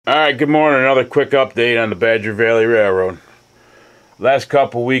Alright, good morning. Another quick update on the Badger Valley Railroad. Last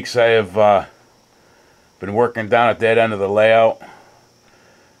couple weeks I have been working down at that end of the layout.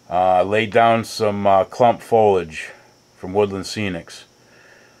 Laid down some clump foliage from Woodland Scenics.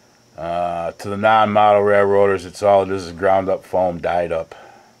 To the non-model railroaders, this is ground up foam, dyed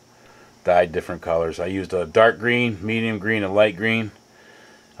different colors. I used a dark green, medium green, and light green.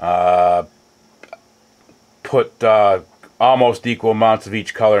 Put almost equal amounts of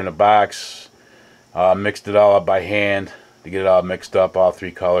each color in the box. Mixed it all up by hand to get it all mixed up, all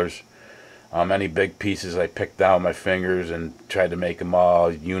three colors. Any big pieces I picked down with my fingers and tried to make them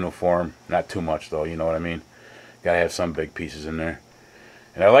all uniform. Not too much though, you know what I mean? Gotta have some big pieces in there.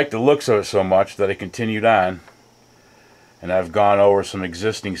 And I like the looks of it so much that I continued on. And I've gone over some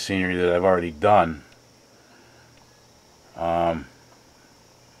existing scenery that I've already done. That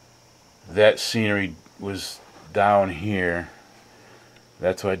scenery was down here.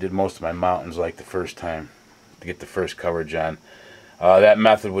 That's why I did most of my mountains like the first time, to get the first coverage on. That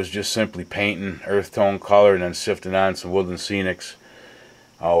method was just simply painting earth tone color and then sifting on some Woodland Scenics.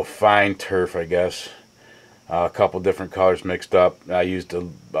 Fine turf, I guess. A couple different colors mixed up. I used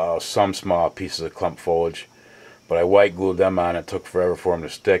some small pieces of clump foliage, but I white glued them on. It took forever for them to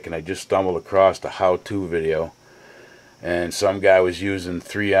stick, and I just stumbled across a how-to video, and some guy was using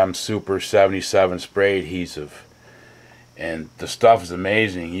 3M Super 77 spray adhesive, and the stuff is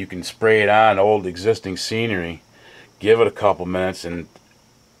amazing. You can spray it on old existing scenery, give it a couple minutes, and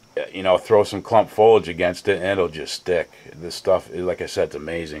throw some clump foliage against it, and it'll just stick. This stuff, like I said, it's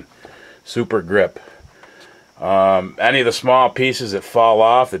amazing. Super grip. Any of the small pieces that fall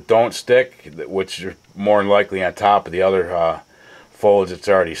off that don't stick, which are more than likely on top of the other foliage that's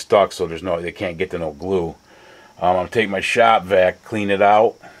already stuck, so they can't get to no glue. I'm going to take my shop vac, clean it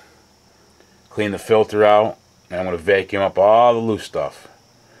out, clean the filter out, and I'm going to vacuum up all the loose stuff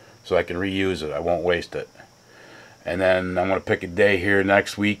so I can reuse it. I won't waste it. And then I'm going to pick a day here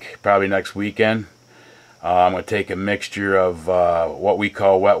next week, probably next weekend. I'm going to take a mixture of what we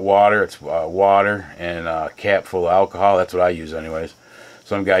call wet water. It's water and a cap full of alcohol. That's what I use anyways.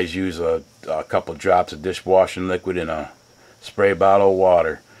 Some guys use a couple drops of dishwashing liquid in a spray bottle of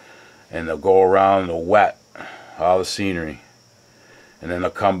water, and they'll go around and they'll wet all the scenery, and then they'll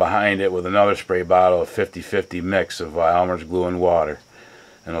come behind it with another spray bottle of 50-50 mix of Elmer's glue and water,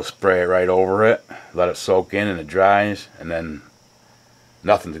 and they'll spray it right over it, let it soak in, and it dries, and then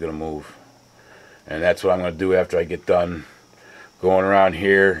nothing's going to move. And that's what I'm going to do after I get done going around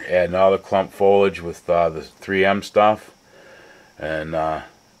here, adding all the clump foliage with the 3M stuff, and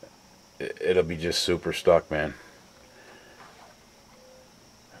it'll be just super stuck, man.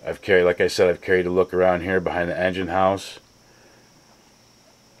 Like I said, I've carried a look around here behind the engine house,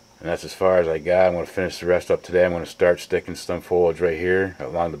 and that's as far as I got. I'm going to finish the rest up today. I'm going to start sticking some foliage right here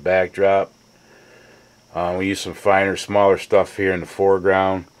along the backdrop. We use some finer, smaller stuff here in the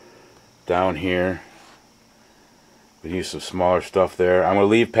foreground. Down here, we use some smaller stuff there. I'm going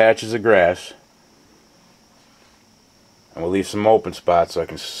to leave patches of grass. I'm going to leave some open spots so I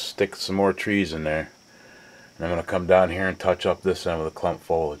can stick some more trees in there. And I'm going to come down here and touch up this end with a clump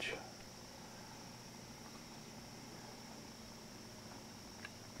foliage.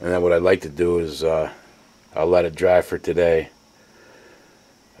 And then what I'd like to do is I'll let it dry for today.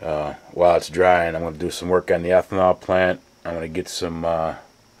 While it's drying, I'm going to do some work on the ethanol plant. I'm going to get some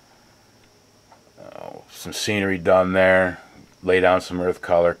scenery done there, lay down some earth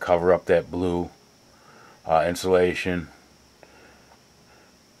color, cover up that blue insulation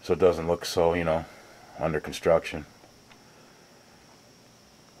so it doesn't look so, under construction.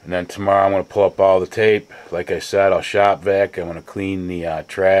 And then tomorrow I'm going to pull up all the tape. Like I said, I'll shop vac. I'm going to clean the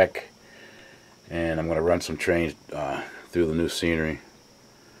track, and I'm going to run some trains through the new scenery.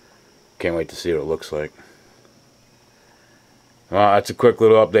 Can't wait to see what it looks like. Well, that's a quick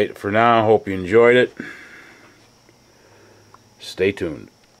little update for now. Hope you enjoyed it. Stay tuned.